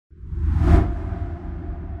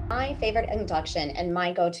My favorite induction and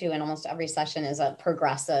my go-to in almost every session is a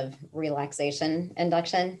progressive relaxation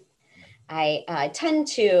induction. I tend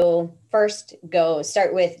to first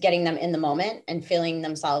start with getting them in the moment and feeling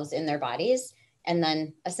themselves in their bodies. And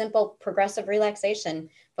then a simple progressive relaxation,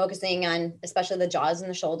 focusing on especially the jaws and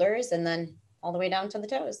the shoulders, and then all the way down to the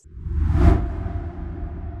toes.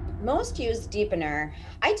 Most use deepener.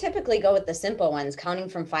 I typically go with the simple ones, counting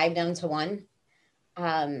from 5 down to 1.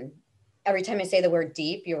 Um, every time I say the word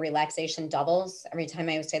deep, your relaxation doubles. Every time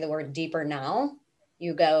I say the word deeper now,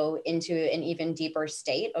 you go into an even deeper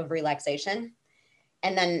state of relaxation.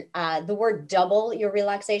 And then the word double your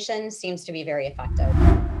relaxation seems to be very effective.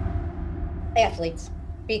 Athletes,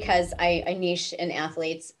 because I niche in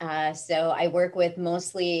athletes. So I work with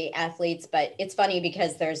mostly athletes, but it's funny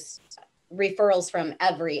because there's referrals from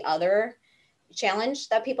every other challenge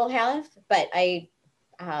that people have. But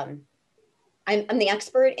um, I'm the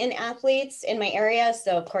expert in athletes in my area.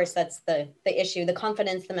 So of course that's the issue, the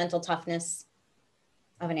confidence, the mental toughness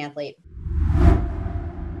of an athlete.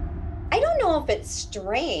 I don't know if it's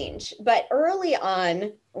strange, but early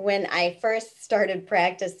on when I first started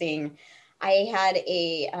practicing, I had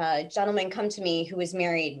a gentleman come to me who was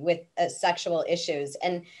married with sexual issues.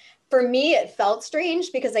 And for me, it felt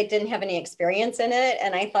strange because I didn't have any experience in it.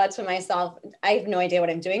 And I thought to myself, I have no idea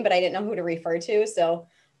what I'm doing, but I didn't know who to refer to. So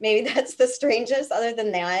maybe that's the strangest. Other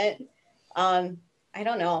than that, I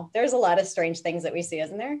don't know. There's a lot of strange things that we see,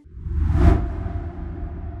 isn't there?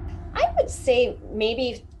 I would say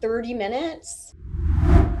maybe 30 minutes.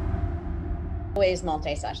 Always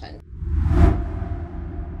multi-session.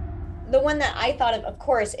 The one that I thought of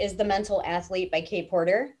course, is The Mental Athlete by Kate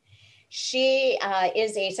Porter. She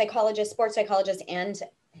is a psychologist, sports psychologist, and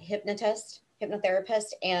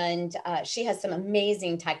hypnotherapist, and she has some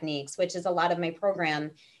amazing techniques, which is a lot of my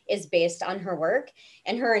program is based on her work.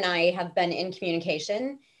 And her and I have been in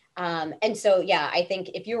communication. And so, yeah, I think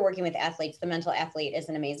if you're working with athletes, The Mental Athlete is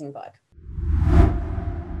an amazing book.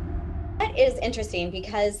 That is interesting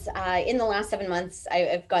because in the last 7 months,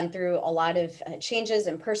 I've gone through a lot of changes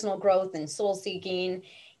and personal growth and soul seeking.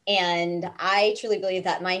 And I truly believe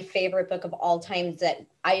that my favorite book of all time that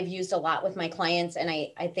I've used a lot with my clients and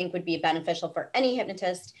I think would be beneficial for any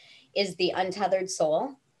hypnotist is The Untethered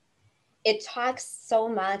Soul. It talks so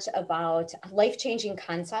much about life-changing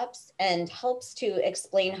concepts and helps to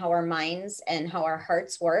explain how our minds and how our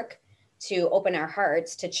hearts work to open our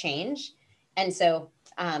hearts to change. And so,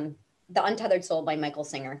 The Untethered Soul by Michael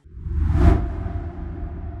Singer.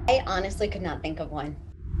 I honestly could not think of one.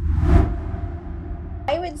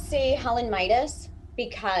 I would say Helen Midas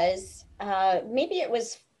because maybe it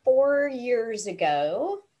was 4 years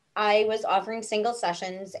ago. I was offering single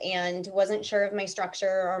sessions and wasn't sure of my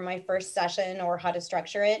structure or my first session or how to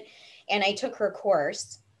structure it. And I took her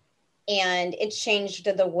course and it changed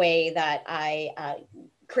the way that I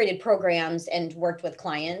created programs and worked with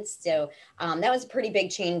clients. So that was a pretty big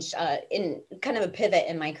change in kind of a pivot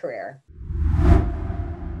in my career.